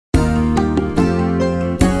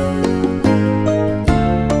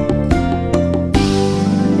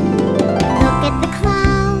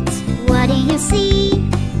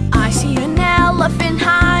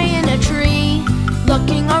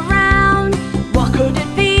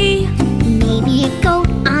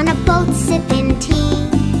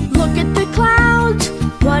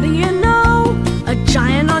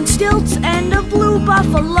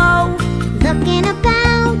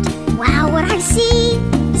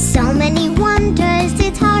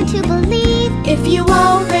to believe. If you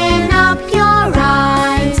open up your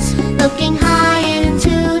eyes, looking high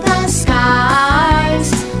into the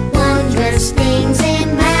skies, wondrous things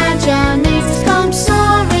imaginings come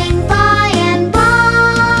soaring by and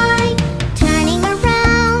by. Turning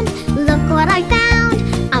around, look what I found.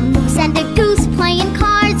 A moose and a goose playing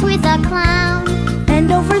cards with a clown.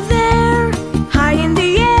 And over there, high in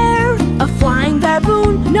the air, a flying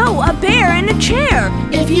baboon, no, a bear in a chair.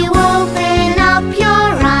 If you open